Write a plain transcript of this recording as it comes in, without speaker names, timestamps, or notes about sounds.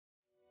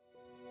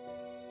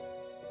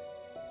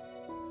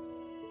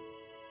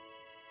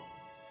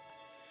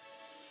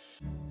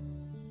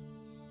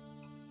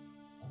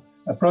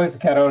Professor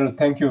Carroll,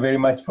 thank you very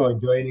much for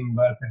joining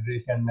World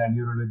Federation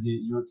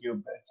Neurology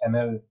YouTube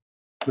channel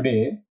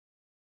today.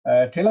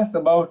 Tell us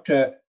about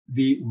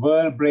the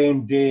World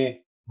Brain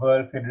Day,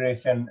 World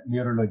Federation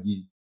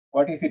Neurology.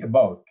 What is it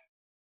about?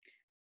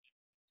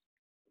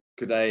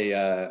 Good day,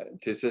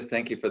 Tissa.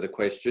 Thank you for the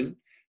question.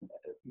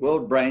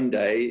 World Brain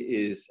Day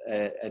is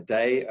a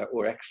day,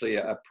 or actually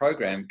a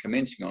program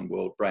commencing on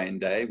World Brain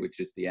Day, which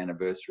is the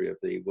anniversary of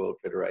the World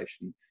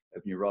Federation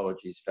of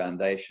Neurology's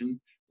foundation,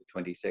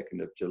 the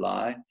 22nd of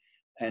July.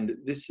 And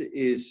this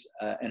is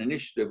an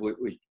initiative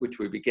which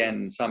we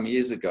began some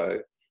years ago.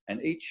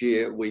 And each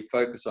year we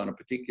focus on a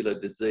particular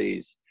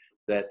disease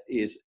that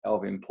is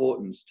of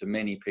importance to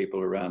many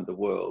people around the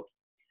world.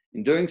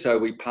 In doing so,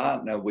 we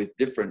partner with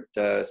different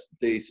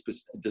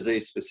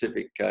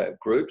disease-specific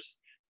groups.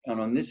 And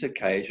on this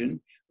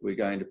occasion, we're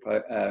going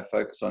to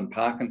focus on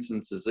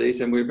Parkinson's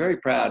disease. And we're very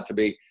proud to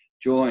be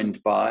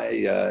joined by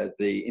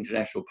the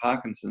International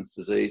Parkinson's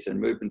Disease and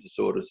Movement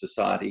Disorder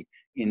Society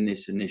in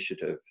this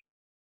initiative.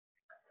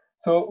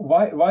 So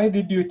why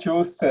did you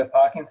choose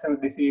Parkinson's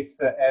disease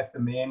as the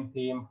main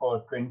theme for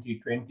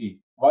 2020?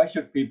 Why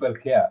should people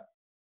care?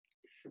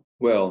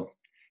 Well,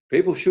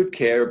 people should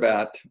care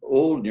about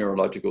all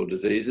neurological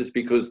diseases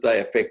because they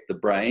affect the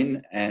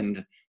brain,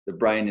 and the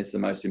brain is the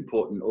most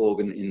important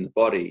organ in the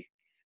body.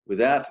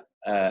 Without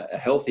a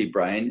healthy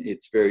brain,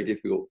 it's very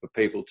difficult for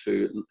people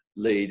to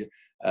lead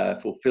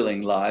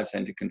fulfilling lives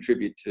and to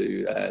contribute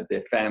to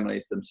their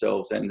families,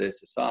 themselves, and their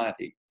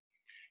society.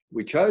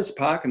 We chose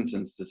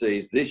Parkinson's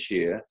disease this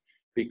year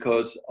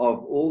because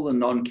of all the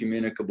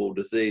non-communicable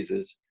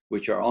diseases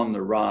which are on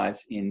the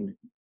rise in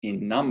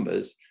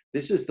numbers.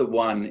 This is the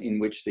one in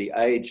which the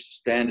age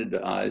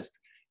standardized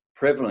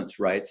prevalence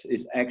rates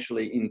is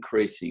actually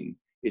increasing.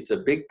 It's a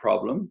big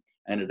problem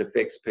and it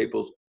affects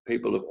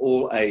people of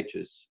all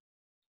ages.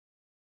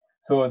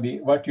 So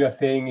what you are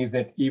saying is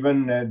that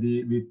even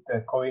with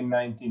the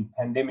COVID-19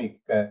 pandemic,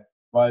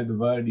 while the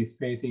world is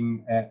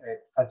facing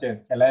such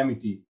a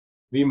calamity,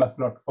 we must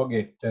not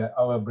forget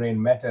our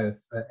brain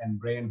matters and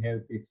brain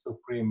health is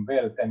supreme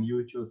wealth. And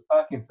you choose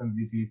Parkinson's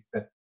disease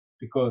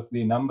because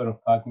the number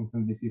of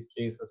Parkinson's disease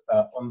cases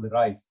are on the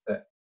rise.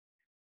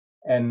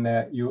 And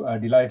you are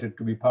delighted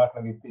to be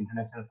partnered with the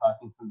International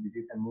Parkinson's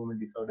Disease and Movement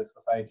Disorder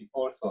Society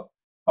also.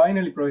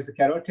 Finally, Professor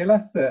Carroll, tell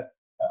us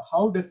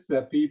how does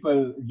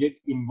people get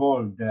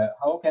involved?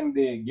 How can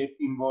they get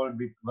involved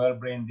with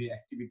World Brain Day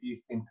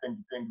activities in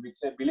 2020, which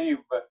I believe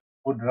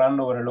would run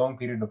over a long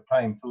period of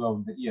time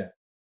throughout the year?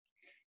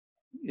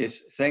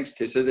 Yes, thanks,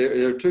 Tissa.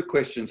 There are two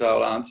questions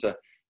I'll answer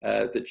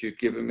that you've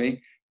given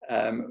me.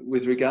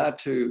 With regard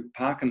to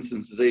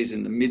Parkinson's disease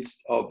in the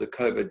midst of the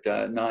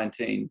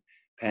COVID-19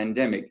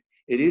 pandemic,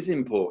 it is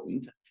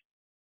important.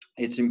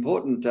 It's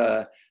important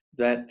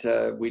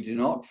that we do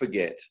not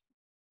forget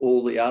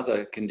all the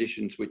other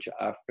conditions which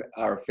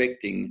are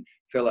affecting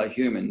fellow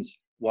humans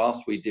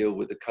whilst we deal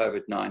with the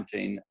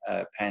COVID-19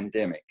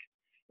 pandemic.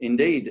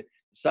 Indeed,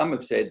 some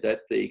have said that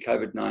the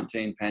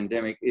COVID-19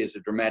 pandemic is a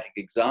dramatic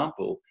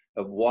example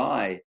of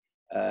why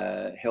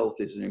health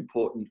is an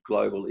important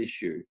global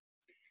issue.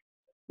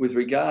 With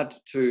regard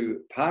to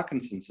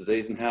Parkinson's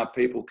disease and how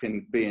people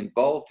can be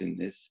involved in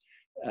this,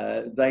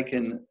 they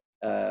can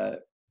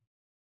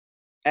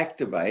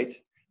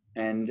activate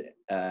and,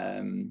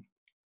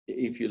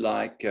 if you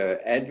like,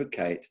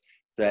 advocate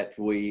that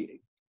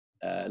we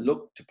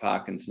look to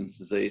Parkinson's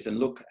disease and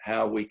look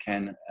how we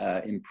can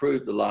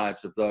improve the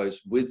lives of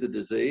those with the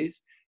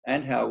disease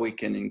and how we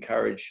can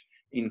encourage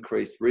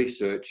increased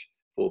research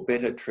for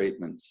better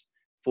treatments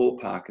for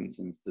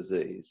Parkinson's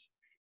disease.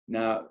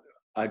 Now,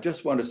 I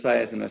just want to say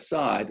as an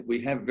aside,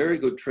 we have very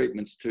good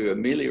treatments to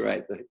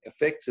ameliorate the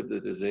effects of the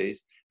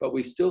disease, but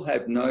we still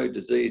have no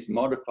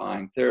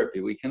disease-modifying therapy.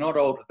 We cannot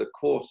alter the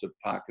course of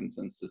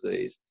Parkinson's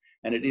disease,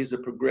 and it is a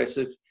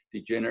progressive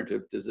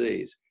degenerative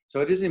disease. So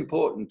it is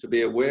important to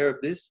be aware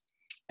of this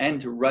and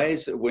to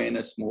raise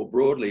awareness more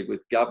broadly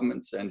with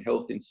governments and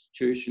health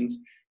institutions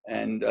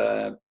and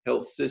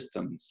health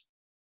systems.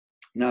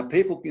 Now,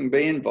 people can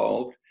be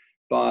involved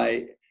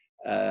by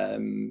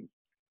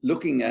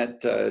looking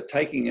at,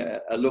 taking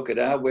a look at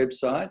our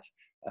website,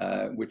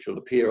 which will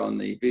appear on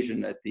the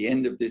vision at the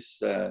end of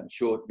this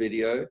short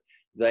video.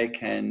 They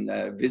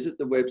can visit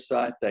the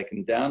website, they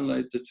can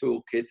download the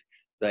toolkit,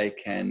 they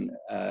can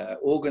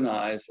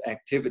organize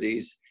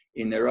activities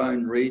in their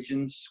own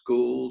regions,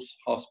 schools,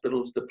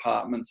 hospitals,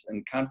 departments,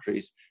 and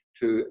countries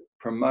to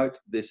promote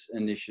this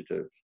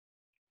initiative.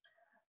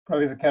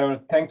 Professor Carroll,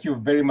 thank you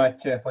very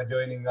much for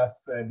joining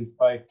us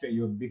despite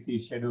your busy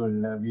schedule.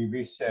 We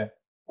wish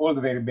all the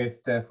very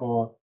best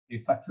for a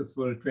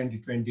successful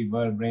 2020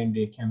 World Brain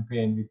Day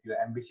campaign with your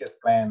ambitious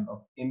plan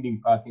of ending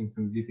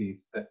Parkinson's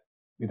disease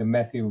with a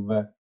massive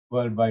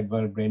worldwide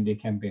World Brain Day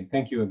campaign.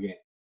 Thank you again.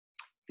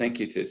 Thank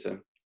you, Tissa.